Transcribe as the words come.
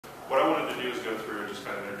what I wanted to do is go through and just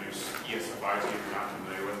kind of introduce ESFi to you if you're not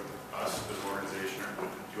familiar with us as an organization.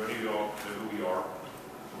 Do any of you all know who we are?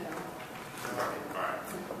 No. Okay. All right.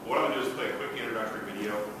 What I'm going to do is play a quick introductory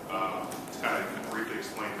video to kind of briefly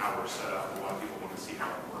explain how we're set up. A lot of people want to see how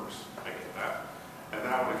it works. I get that. And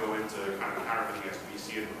then I want to go into kind of counterfeiting as we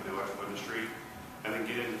see it in the electrical industry, and then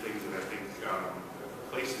get into things that I think,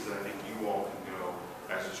 places that I think you all can go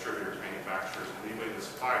as distributors, manufacturers, and anybody in the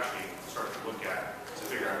supply chain can start to look at to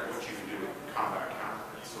figure out what you can do to combat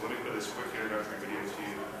counterfeits. So let me put this quick introductory video to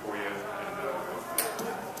you for you, and go from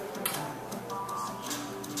there.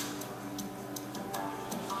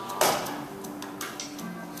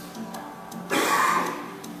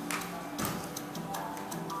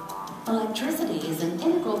 Electricity is an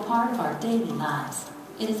integral part of our daily lives.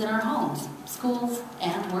 It is in our homes, schools,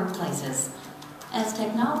 and workplaces. As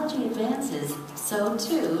technology advances, so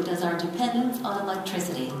too does our dependence on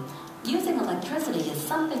electricity. Using electricity is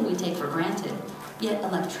something we take for granted, yet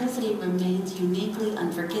electricity remains uniquely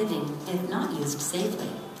unforgiving if not used safely.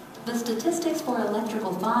 The statistics for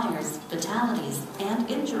electrical fires, fatalities, and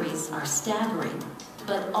injuries are staggering,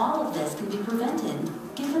 but all of this can be prevented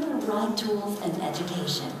given the right tools and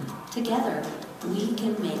education. Together, we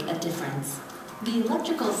can make a difference. The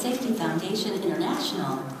Electrical Safety Foundation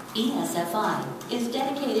International, ESFi, is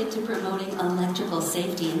dedicated to promoting electrical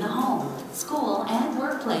safety in the home, school, and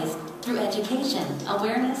workplace through education,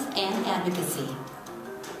 awareness, and advocacy.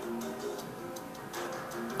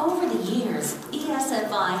 Over the years,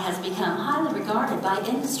 ESFi has become highly regarded by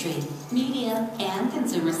industry, media, and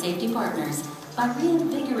consumer safety partners by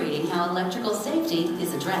reinvigorating how electrical safety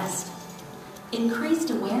is addressed. Increased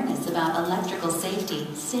awareness about electrical safety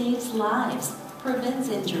saves lives, prevents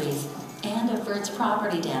injuries, and averts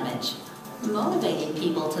property damage. Motivating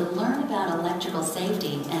people to learn about electrical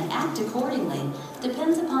safety and act accordingly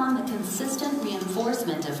depends upon the consistent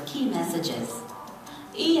reinforcement of key messages.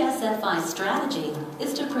 ESFi's strategy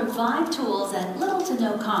is to provide tools at little to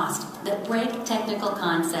no cost that break technical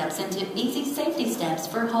concepts into easy safety steps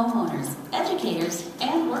for homeowners, educators,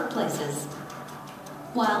 and workplaces.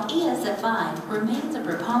 While ESFi remains a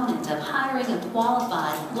proponent of hiring a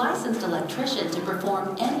qualified, licensed electrician to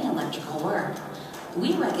perform any electrical work,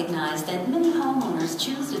 we recognize that many homeowners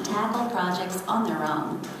choose to tackle projects on their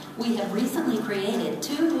own. We have recently created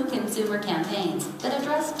 2 new consumer campaigns that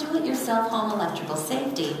address do-it-yourself home electrical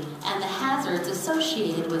safety and the hazards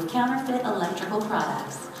associated with counterfeit electrical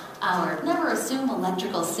products. Our Never Assume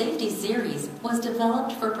Electrical Safety series was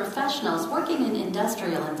developed for professionals working in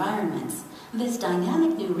industrial environments. This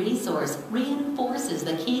dynamic new resource reinforces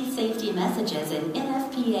the key safety messages in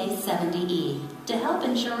NFPA 70E to help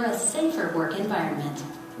ensure a safer work environment.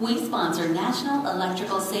 We sponsor National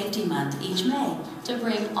Electrical Safety Month each May to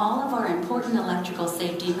bring all of our important electrical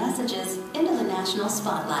safety messages into the national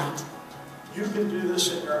spotlight. You can do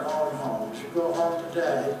this in your own home. If you go home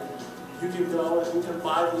today, you can go and you can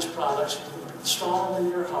buy these products, you can install them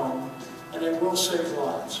in your home, and they will save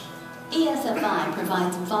lives. ESFi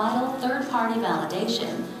provides vital third-party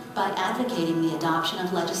validation by advocating the adoption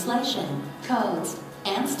of legislation, codes,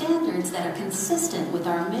 and standards that are consistent with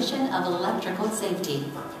our mission of electrical safety.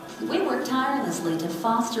 We work tirelessly to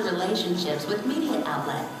foster relationships with media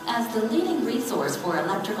outlets. As the leading resource for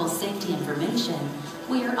electrical safety information,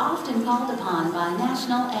 we are often called upon by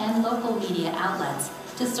national and local media outlets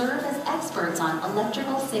to serve as experts on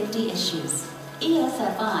electrical safety issues.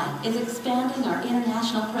 ESFi is expanding our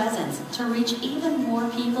international presence to reach even more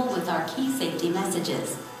people with our key safety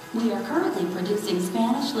messages. We are currently producing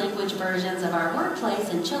Spanish-language versions of our workplace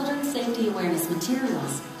and children's safety awareness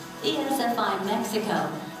materials. ESFi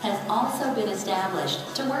Mexico has also been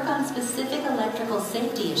established to work on specific electrical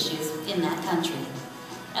safety issues in that country.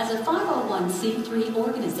 As a 501c3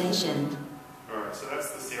 organization, all right, so that's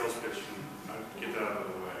the sales pitch, and I'll get that out of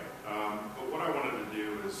the way. But what I wanted to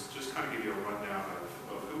do is just kind of give you a rundown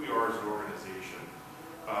of who we are as an organization.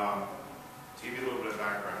 To give you a little bit of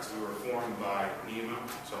background, so we were formed by NEMA,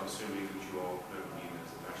 so I'm assuming that you all know NEMA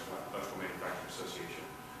is the National Electrical Manufacturing Association,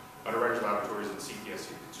 Underwriters Laboratories, and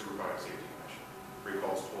CPSC, Consumer Product Safety Commission,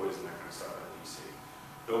 recalls, toys, and that kind of stuff at DC.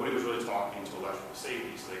 Nobody was really talking to electrical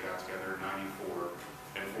safety, so they got together in '94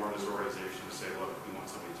 and formed this organization to say, look, we want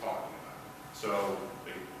somebody talking about it. So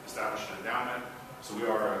they established an endowment. So we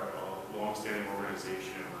are a long-standing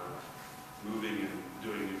organization. We're moving and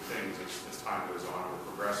doing new things as time goes on. We're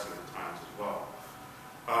progressing at times as well.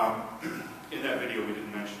 In that video, we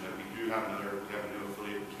didn't mention that we have a new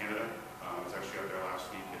affiliate in Canada. I was actually out there last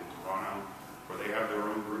week in Toronto, where they have their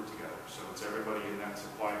own group together. So it's everybody in that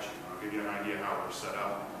supply chain. I'll give you an idea how we're set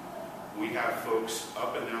up. We have folks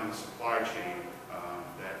up and down the supply chain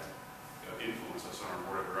that influence us on our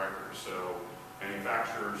board of directors.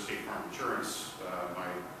 manufacturer, State Farm Insurance. My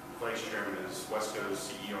vice chairman is Wesco's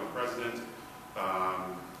CEO and president.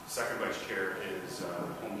 Second vice chair is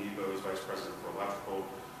Home Depot's vice president for electrical.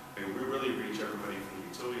 And we really reach everybody from the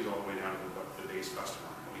utilities all the way down to the base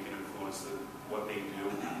customer. We can influence what they do,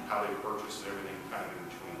 how they purchase, and everything kind of in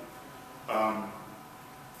between.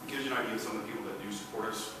 It gives you an idea of some of the people that do support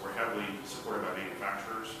us. We're heavily supported by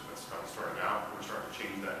manufacturers. That's how it started out. We're starting to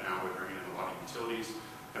change that now. We're bringing in a lot of utilities.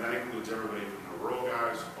 And that includes everybody from the rural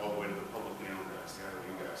guys all the way to the publicly owned guys, the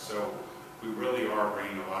IOU guys. So we really are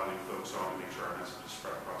bringing a lot of new folks on to make sure our message is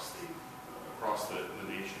spread across the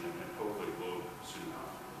nation and hopefully globe soon enough.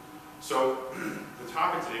 So the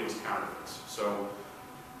topic today was counterfeits. So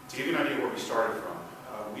to give you an idea where we started from,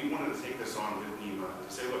 we wanted to take this on with NEMA to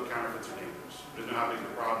say, look, counterfeits are dangerous. We didn't know how big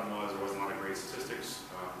the problem was. There wasn't a lot of great statistics.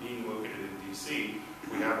 Being located in D.C.,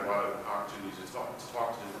 we have a lot of opportunities to talk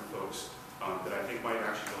to different folks that I think might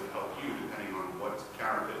actually be able to help you depending on what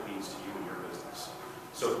counterfeit means to you and your business.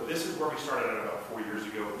 So this is where we started at about 4 years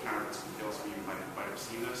ago with Counterfeits and Kills. Some of you might have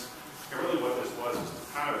seen this. And really what this was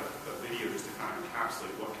kind of a video just to kind of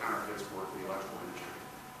encapsulate what counterfeits were for the electrical industry.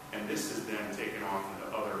 And this is then taken off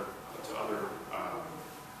into other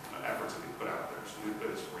efforts that we put out there. So let me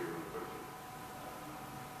put this for you really quickly.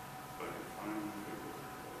 If I can find the video.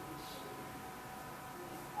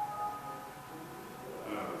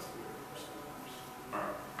 That's the video. All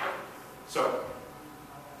right. So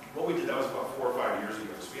what we did, that was about 4 or 5 years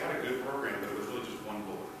ago. So we had a good program, but it was really just one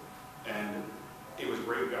bullet. And it was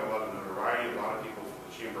great. We got a lot of notoriety. A lot of people from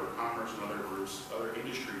the Chamber of Commerce and other groups, other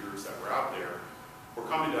industry groups that were out there were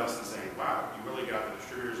coming to us and saying, wow, you really got the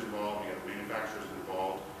distributors involved, you got the manufacturers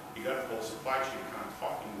involved, you got the whole supply chain kind of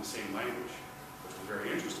talking the same language, which was very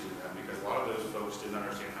interesting to them because a lot of those folks didn't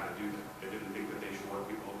understand how to do that. They didn't think that they should work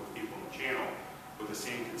with people in the channel with the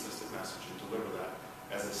same consistent message and deliver that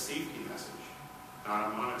as a safety message,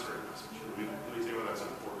 not a monetary message. Let me tell you why that's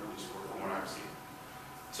important, at least from what I've seen.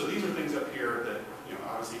 So these are things up here that,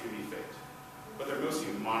 obviously can be faked, but they're mostly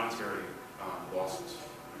monetary losses,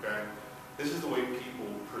 okay? This is the way people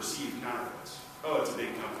perceive counterfeits. Oh, it's a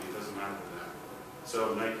big company, it doesn't matter to them.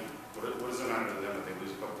 So Nike, what does it matter to them if they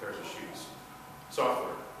lose a couple pairs of shoes?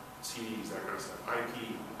 Software, CDs, that kind of stuff, IP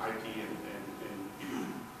and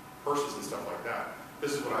purses and stuff like that.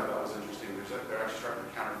 This is what I thought was interesting. They're actually starting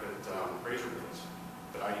to counterfeit razor blades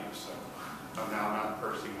that I use. So I'm now not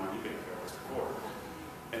purchasing one eBay like I was before.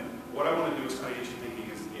 And what I want to do is kind of get you thinking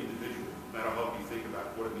as an individual. That'll help you think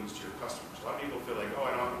about what it means to your customers. A lot of people feel like, oh,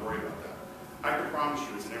 I don't have to worry about that. I can promise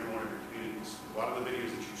you it's in every one of your communities. A lot of the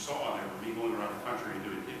videos that you saw on there were me going around the country and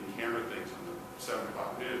doing hidden camera things on the 7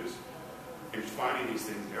 o'clock news. And you're finding these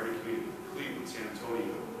things in every community. Cleveland, San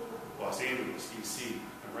Antonio, Los Angeles, D.C.,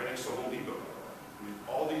 and right next to Home Depot. I mean,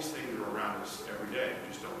 all these things are around us every day. You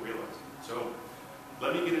just don't realize it. So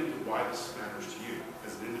let me get into why this matters to you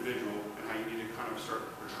as an individual and how you need to kind of start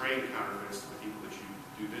portraying counterfeits to the people that you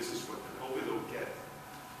do business with, and hopefully they'll get it.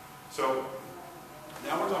 So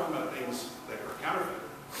now we're talking about things that are counterfeit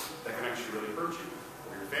that can actually really hurt you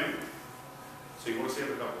or your family. So you want to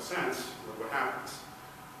save a couple cents, look what happens.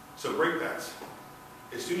 So brake pads.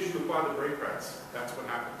 As soon as you apply the brake pads, that's what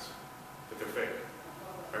happens. That they're fake.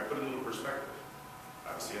 Right? Put it in a little perspective.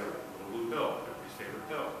 Obviously, a little blue pill, everybody's favorite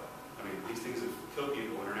pill. I mean, these things have killed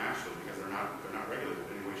people internationally because they're not regulated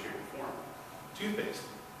in any way, shape, or form. Toothpaste.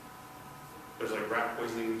 There's like rat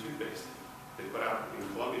poisoning in toothpaste. They put out in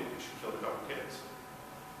Colombia, it should kill a couple kids.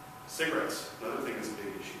 Cigarettes, another thing that's a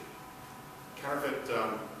big issue. Counterfeit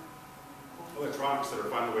electronics that are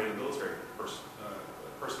found away in military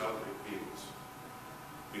personnel vehicles.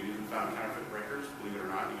 We've even found counterfeit breakers, believe it or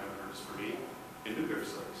not, you haven't heard this from me, in nuclear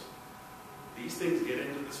facilities. These things get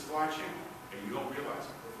into the supply chain, and you don't realize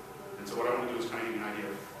it. And so what I want to do is kind of give you an idea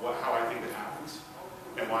of how I think it happens,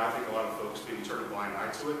 and why I think a lot of folks maybe turn a blind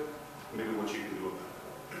eye to it, and maybe what you can do about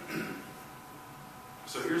it.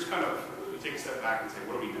 So here's kind of, we take a step back and say,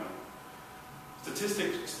 what do we know?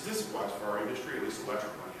 Statistic-wise for our industry, at least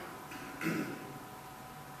electrical,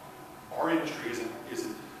 our industry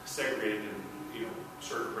isn't segregated in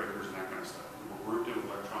circuit breakers and that kind of stuff. We're grouped in with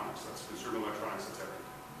electronics. That's consumer electronics. That's everything.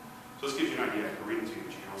 So this gives you an idea. I can read it to you,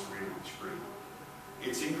 but you can also read it on the screen.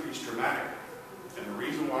 It's increased dramatically, and the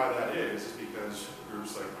reason why that is because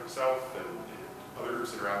groups like myself and other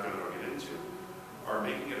groups that are out there that I'll get into are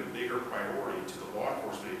making it a bigger priority to the law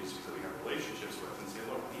enforcement agencies that we have relationships with and say,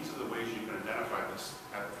 look, these are the ways you can identify this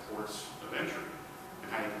at the ports of entry and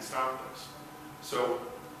how you can stop this. So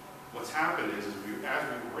what's happened is as we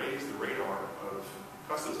raise the radar of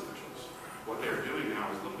customs officials, what they're doing now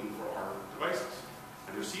is looking for our devices,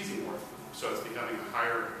 and they're seizing more of them. So it's becoming a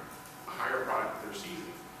higher product that they're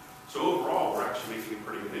seizing. So overall, overall, we're actually making a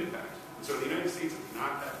pretty good impact. And so the United States is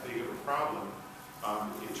not that big of a problem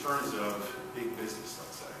in terms of big business,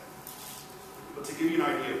 let's say. But to give you an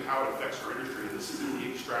idea of how it affects our industry, this is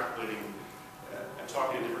me extrapolating and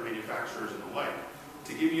talking to different manufacturers and the like.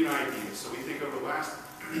 To give you an idea, so we think over the last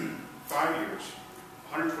 5 years,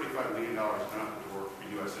 $125 million gone out the door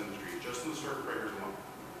for U.S. industry, just in the circuit breakers alone.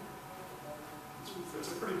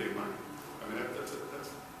 That's a pretty big money. I mean,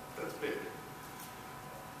 that's big.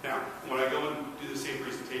 Now, when I go and do the same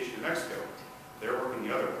presentation in Mexico, they're working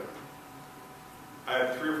the other way. I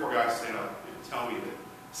have 3 or 4 guys stand up and tell me that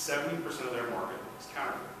 70% of their market is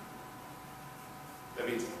counterfeit. That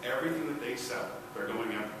means everything that they sell, they're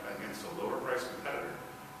going up against a lower price competitor.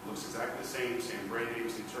 It looks exactly the same brand name,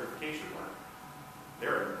 same certification mark.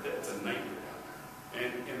 It's a nightmare down there.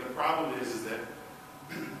 And the problem is that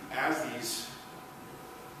as these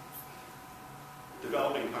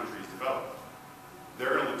developing countries develop,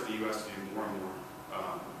 they're going to look to the U.S. to do more and more.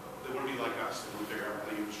 They want to be like us. They want to figure out how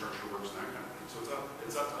the infrastructure works and that kind of thing. So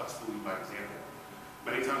it's up to us to lead by example.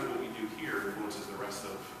 Many times what we do here influences the rest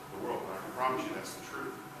of the world, but I can promise you that's the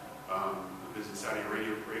truth. I visited Saudi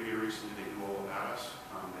Arabia recently. They knew all about us.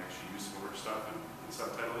 They actually use some of our stuff and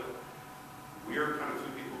subtitle it. We are kind of who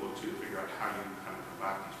people look to figure out how you kind of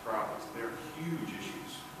combat these problems. They're huge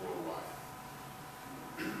issues worldwide.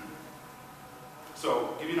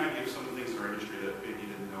 So, give you an idea of some of the things in our industry that maybe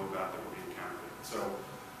you didn't know about that were being counterfeited. So,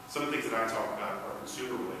 some of the things that I talk about are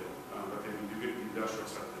consumer related, but then we do get the industrial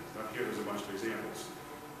side of things. Up here, there's a bunch of examples.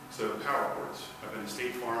 So, power cords. I've been to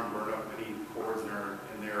State Farm, burned up many cords in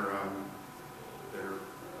their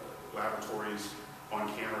laboratories on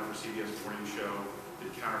camera for CBS Morning Show.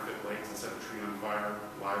 Did counterfeit lights and set a tree on fire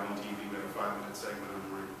live on TV. We had a 5-minute segment on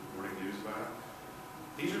morning news about it.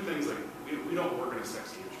 These are things like we don't work in a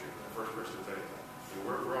sexy industry. I'm the first person to tell you that.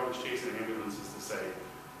 We're always chasing ambulances to say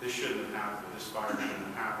this shouldn't have happened, this fire shouldn't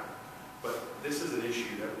have happened. But this is an issue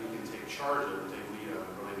that we can take charge of and take lead of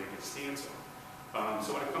and really make a stance on.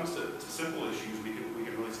 So when it comes to simple issues, we can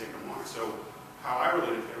really take them on. So how I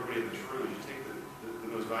relate it to everybody in this room is you take the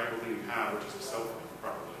most valuable thing you have, which is a cell phone,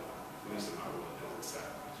 probably, at least in my world. It's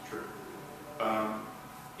sad. It's true.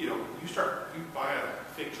 You buy a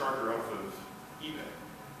fake charger off of eBay,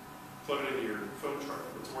 plug it into your phone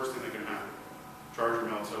charger. What's the worst thing that can happen? Charger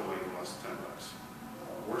melts away and costs $10.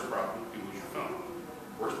 Worst problem, you lose your phone.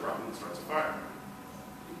 Worst problem, it starts a fire.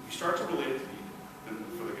 You start to relate it to people, and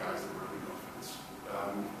for the guys that are running, no offense.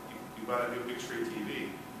 You buy that new big screen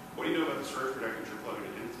TV. What do you know about the surge protectors you're plugging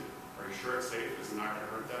it into? Are you sure it's safe? Is it not going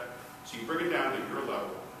to hurt that? So you bring it down to your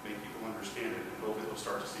level, make people understand it, and hopefully they'll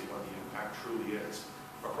start to see what the impact truly is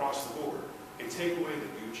across the board. And take away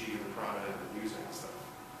the Gucci and the Prada and the music and stuff.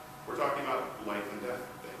 We're talking about life and death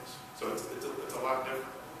things. So it's a lot different.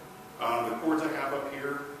 The cords I have up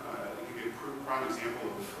here, I'll give you a prime example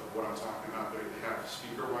of what I'm talking about. They have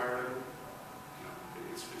speaker wire in them.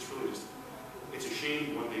 It's really just, it's a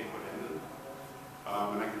shame what they put in them.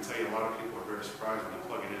 And I can tell you a lot of people are very surprised when you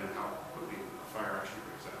plug it in and how quickly a fire actually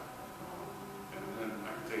breaks out. And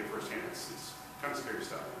I can tell you firsthand, it's kind of scary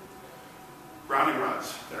stuff. Grounding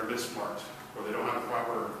rods that are mismarked, or they don't have the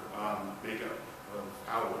proper makeup of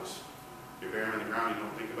alloys. You're burying on the ground, you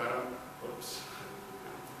don't think about them. Oops.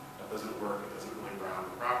 That doesn't work. It doesn't really ground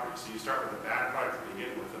the property. So you start with a bad product to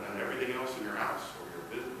begin with, and then everything else in your house, or your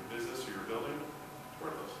business, or your building, it's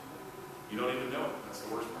worthless. You don't even know it. That's the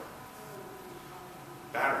worst part.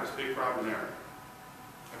 Batteries, big problem there.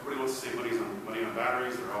 Everybody wants to save money on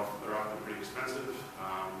batteries. They're often pretty expensive.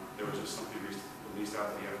 There was just something released out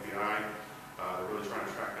to the FBI. They're really trying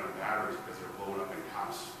to track down batteries because they're blowing up in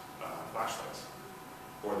house flashlights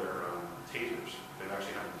or their tasers. They've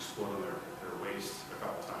actually had them explode their waste a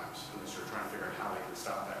couple times, and they're trying to figure out how they can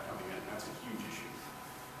stop that coming in. That's a huge issue.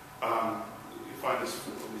 You find this,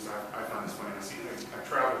 at least I find this funny. I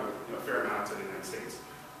travel a fair amount outside the United States.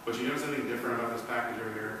 But you notice anything different about this package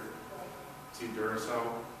over here? See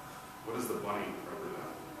Duracell? What does the bunny represent?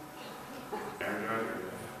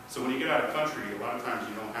 So when you get out of country, a lot of times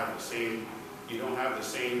you don't have the same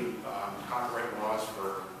copyright laws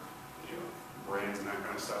for brands and that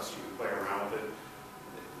kind of stuff, so you can play around with it.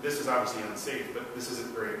 This is obviously unsafe, but this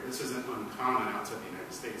isn't uncommon outside the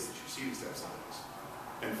United States that you see these types of things.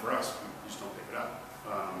 And for us, we just don't pick it up.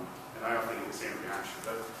 And I often get the same reaction.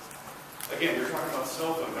 But again, you're talking about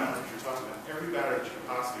cell phone batteries. You're talking about every battery that you can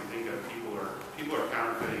possibly think of. People are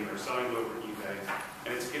counterfeiting. They're selling them over eBay,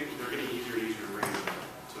 and they're getting easier and easier to bring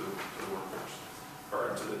to the workforce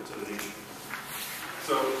or to the nation.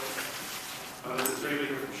 So, is there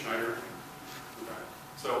anybody here from Schneider? Okay.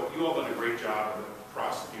 So you all done a great job of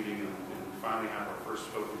prosecuting and finally have our first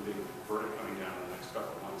hopefully big verdict coming down in the next couple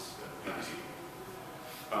of months.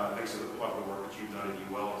 what you've done and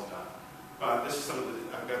UL has done. This is some of the,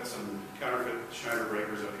 I've got some counterfeit Schneider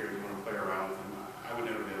breakers up here if you want to play around with them. I would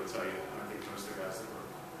never be able to tell you, and I think most of the guys that were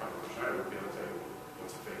probably Schneider would be able to tell you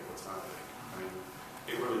what's a fake, what's not fake. I mean,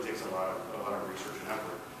 it really takes a lot of research and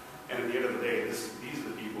effort. And at the end of the day, these are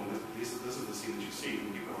the people, and this is the scene that you see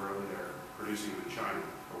when people are over there producing them in China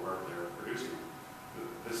or wherever they're producing them.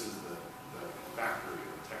 This is the factory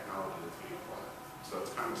of the technology that's being applied. So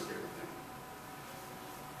it's kind of a scary thing.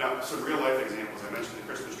 Now, some real-life examples. I mentioned the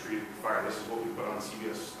Christmas tree fire. This is what we put on the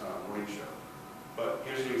CBS morning show. But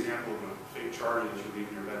here's an example of a fake charger that you leave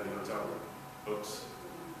in your bed in the hotel room. Oops.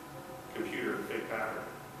 Computer, fake battery.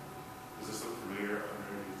 Does this look familiar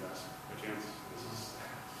underneath your desk? By chance?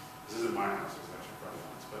 This isn't my house. It's actually probably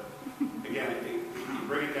ours. But again, you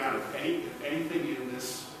bring it down. If anything in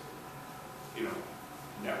this,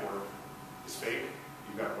 network is fake,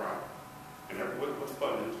 you've got a problem. And what's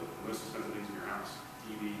plugged into it? The most expensive things in your house.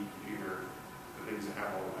 TV, computer, the things that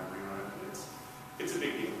have all the memory on it, and it's a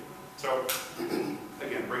big deal. So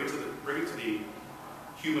again, bring it to the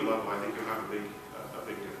human level. I think you'll have a big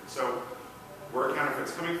difference. So where are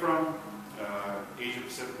counterfeits coming from? Asia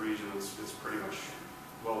Pacific region is pretty much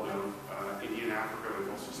well known. India and Africa,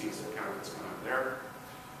 we've also seen some counterfeits come out there.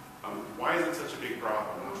 Why is it such a big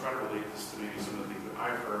problem? And I'll try to relate this to maybe some of the things that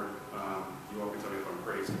I've heard. You all can tell me if I'm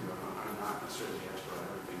crazy, but I'm not necessarily the expert on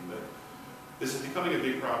everything. But this is becoming a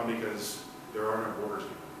big problem because there are no borders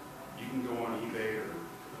anymore. You can go on eBay or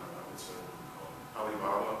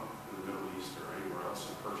Alibaba in the Middle East or anywhere else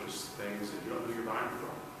and purchase things that you don't know who you're buying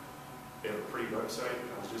from. They have a pretty website.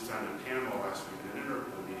 I was just down in Panama last week in an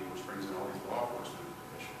Interpol meeting, which brings in all these law enforcement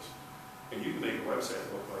officials. And you can make a website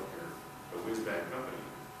look like you're a whiz-bag company.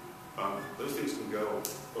 Those things can go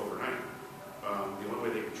overnight. The only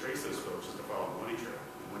way they can trace those folks is to follow the money trail.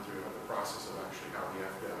 We went through the process of actually how the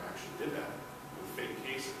FBI actually did that with fake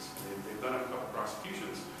cases. And they've done a couple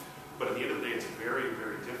prosecutions, but at the end of the day, it's very,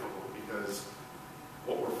 very difficult because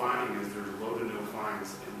what we're finding is there's low to no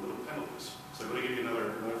fines and little penalties. So I'm going to give you another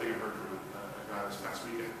thing I heard from a guy this past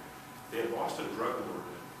weekend. They had lost a drug lord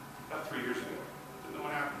about 3 years ago. Didn't know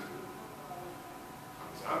what happened to him.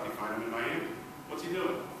 Comes out, they find him in Miami. What's he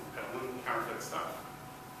doing? Peddling counterfeit stuff.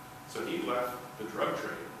 So he left the drug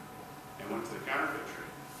trade and went to the counterfeit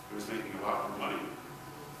trade. He was making a lot more money.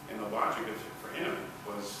 And the logic for him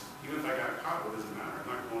was, even if I got caught, what does it matter?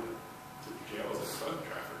 I'm not going to jail as a drug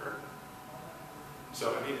trafficker.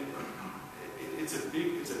 So I mean, it's a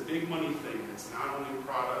big money thing. It's not only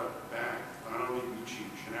Prada bag, not only Gucci,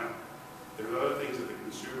 Chanel. There are other things that the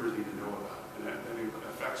consumers need to know about, and that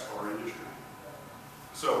affects our industry.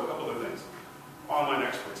 So a couple of things. Online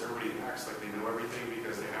experts, everybody acts like they know everything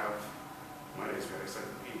because they have, my days, we had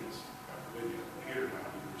encyclopedias. God forbid you have a computer now,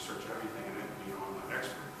 you can research everything and then be an online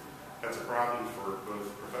expert. That's a problem for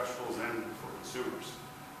both professionals and for consumers.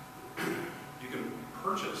 You can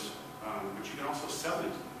purchase, but you can also sell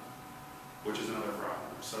these, which is another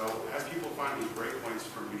problem. So as people find these breakpoints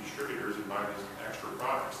from distributors and buy these extra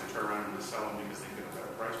products, they turn around and sell them because they get a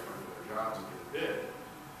better price point for their jobs and get a bid.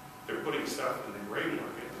 They're putting stuff in the gray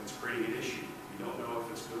market and it's creating an issue. You don't know if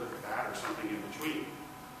it's good or bad or something in between.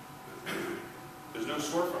 There's no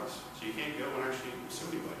storefronts, so you can't go and actually sue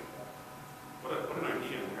anybody. What an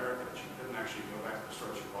idea in America that you couldn't actually go back to the store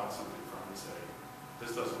that you bought something from and say,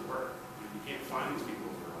 this doesn't work. You can't find these people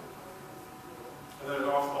over. And then it's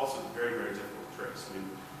also very, very difficult to trace. I mean,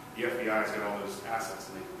 the FBI's got all those assets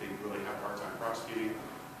and they really have a hard time prosecuting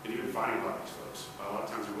and even finding a lot of these folks. A lot of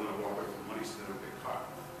times they're willing to walk away from money so they don't get caught.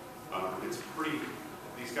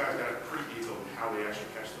 These guys got it pretty detailed in how they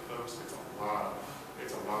actually catch the folks. It's a lot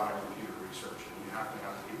of computer research, and you have to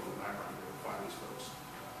have the people in the background to find these folks.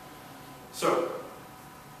 So,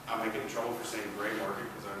 I might get in trouble for saying gray market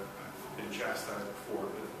because I've been chastised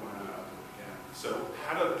before, but why not do it again? So,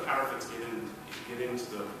 how do the counterfeits get into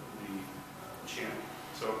the channel?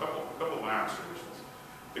 So, a couple of my observations.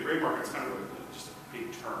 The gray market is kind of just a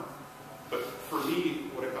big term. But for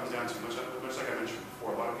me, what it comes down to, much like I mentioned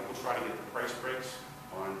before, a lot of people try to get the price breaks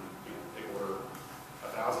on, they order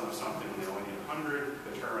 1,000 of something when they only need 100.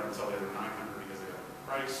 They turn around and sell the other 900 because they got a good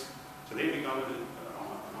price. So they become an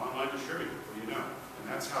online distributor, what do you know? And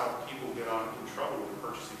that's how people get in trouble with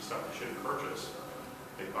purchasing stuff they shouldn't purchase.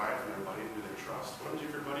 They buy it from their buddy who they trust. What if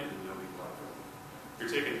your buddy didn't know he bought it from?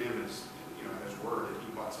 You're taking him as his word that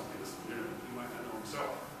he bought something that's legitimate. He might not know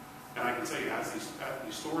himself. And I can tell you, at these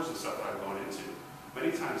stores and stuff that I've gone into,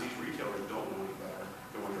 many times these retailers don't know any better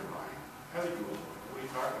than what they're buying. How's it going? What are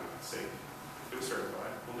you talking about? It's safe. It was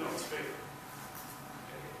certified. Well, no, it's fake.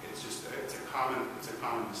 It's a common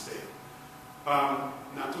mistake.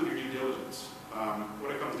 Not doing your due diligence.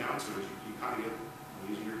 What it comes down to is you kind of get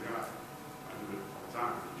lazy your guy. do it all the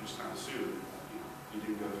time. You just kind of assume you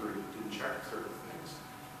didn't go through, you didn't check certain things.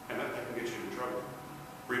 And that can get you in trouble.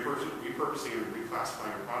 Repurposing and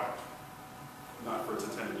reclassifying a product, not for its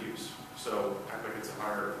intended use. So act like it's a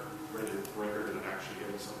higher rated breaker than it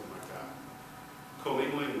actually is, something like that.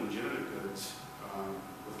 Commingling legitimate goods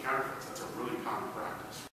with counterfeits, that's a really common practice.